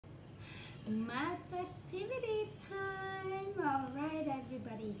Math activity time! Alright,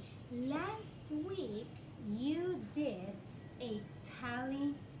 everybody. Last week you did a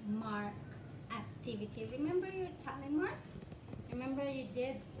tally mark activity. Remember your tally mark? Remember you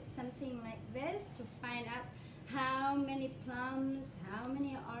did something like this to find out how many plums, how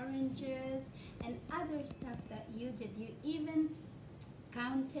many oranges, and other stuff that you did. You even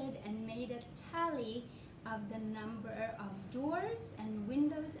counted and made a tally of the number of doors and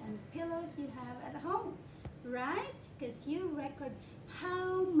windows and pillows you have at home, right? Because you record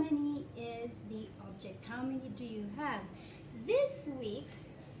how many is the object, how many do you have. This week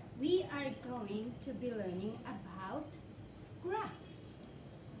we are going to be learning about graphs.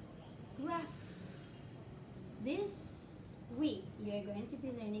 This week you're going to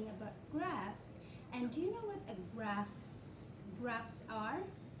be learning about graphs. And do you know what a graphs are?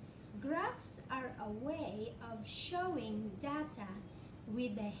 Graphs are a way of showing data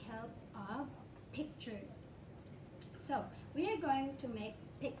with the help of pictures. So we are going to make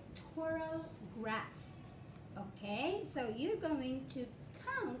pictorial graph. Okay, so you're going to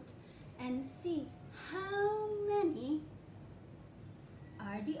count and see how many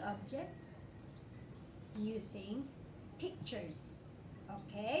are the objects using pictures.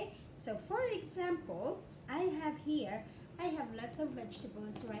 Okay, so for example, I have lots of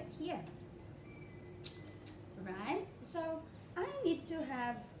vegetables right here, right? So I need to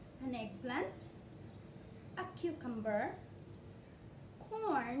have an eggplant, a cucumber,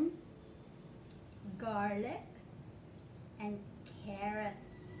 corn, garlic, and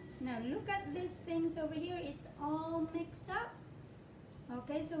carrots. Now look at these things over here, it's all mixed up.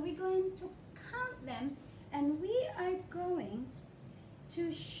 Okay, so we're going to count them and we are going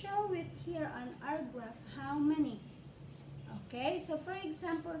to show it here on our graph how many. Okay, so for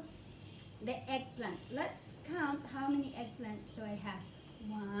example, the eggplant. Let's count how many eggplants do I have.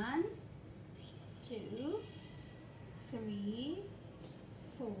 1, 2, 3,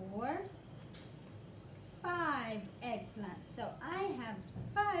 4, 5 eggplants. So I have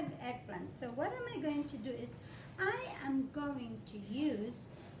 5 eggplants. So what am I going to do is I am going to use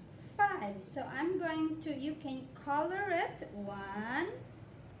 5. So I'm going to, you can color it 1,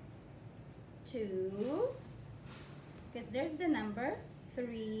 2, because there's the number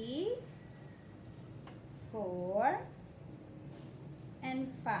 3, 4,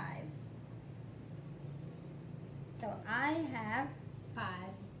 and 5. So I have 5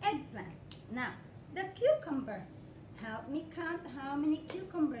 eggplants. Now, the cucumber. Help me count how many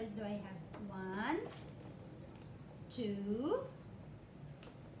cucumbers do I have. 1, 2,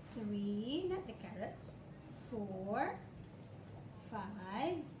 3, not the carrots, 4,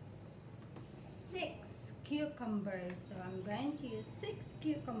 5, 6 cucumbers. So I'm going to use 6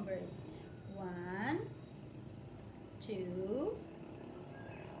 cucumbers. 1, 2,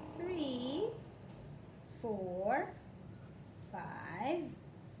 3, 4, 5,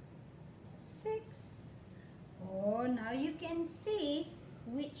 6. Oh, now you can see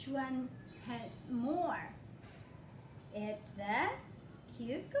which one has more. It's the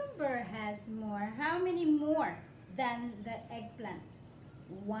cucumber has more. How many more than the eggplant?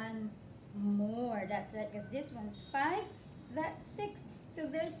 1 more. That's right, because this one's 5, that's 6. So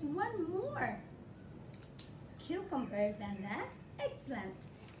there's 1 more cucumber than the eggplant.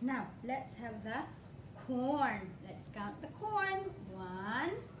 Now, let's have the corn. Let's count the corn. 1,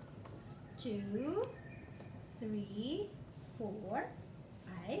 2, 3, 4,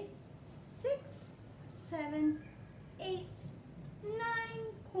 5, 6, 7, 8, 9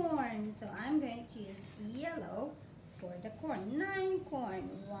 corn. So I'm going to use yellow for the corn. 9 corn.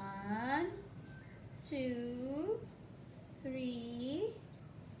 1, 2, 3,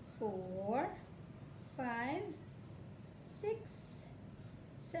 4, 5, 6,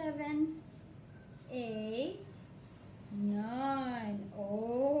 7, 8, 9.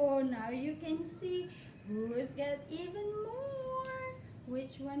 Oh, now you can see who's got even more.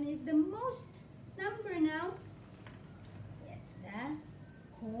 Which one is the most number now? It's the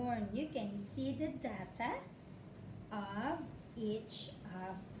corn. You can see the data of each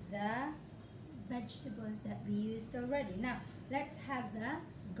of the vegetables that we used already. Now, let's have the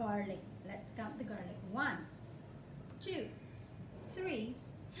garlic. Let's count the garlic. 1, 2, 3,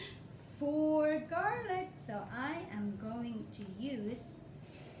 4 garlic. So I am going to use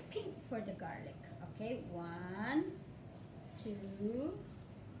pink for the garlic. Okay, 1, 2,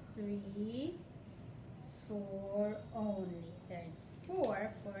 3, 4 only. There's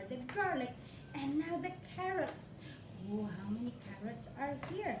 4 for the garlic. And now the carrots. Oh, how many carrots are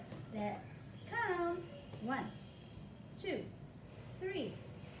here? Let's count. 1, 2, 3,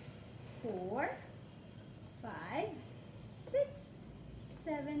 4, 5, 6,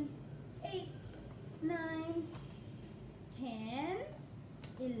 7, 8, 9, 10,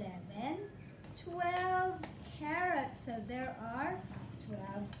 11, 12 carrots. So there are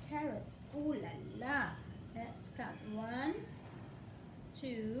 12 carrots. Ooh la la. Let's count. 1,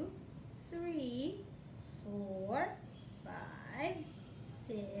 2, 3, 4, 5,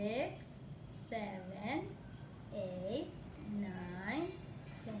 6, 7, 8, 9,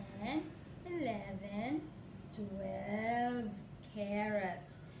 10, 11, 12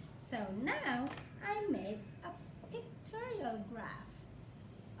 carrots. So now I made a pictorial graph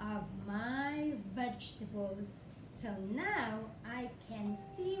of my vegetables. So now I can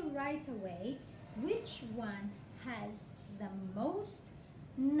see right away which one has the most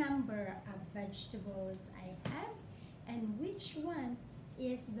number of vegetables I have and which one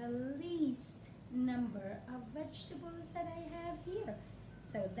is the least number of vegetables that I have here.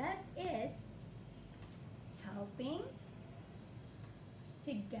 So that is helping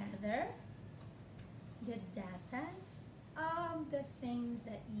to gather the data of the things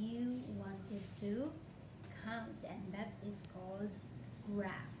that you wanted to count, and that is called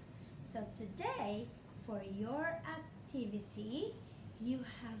graph. So today for your activity you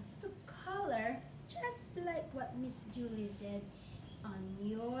have to color just like what Miss Julie did on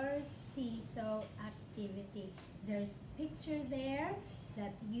your seesaw activity. There's picture there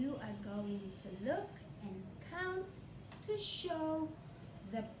that you are going to look and count to show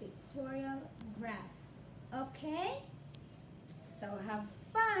the pictorial graph. Okay? So have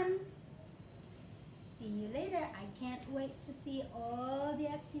fun. See you later. I can't wait to see all the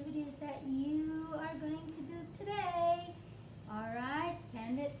activities that you are going to do today. All right,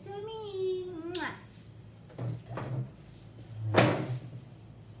 send it to me.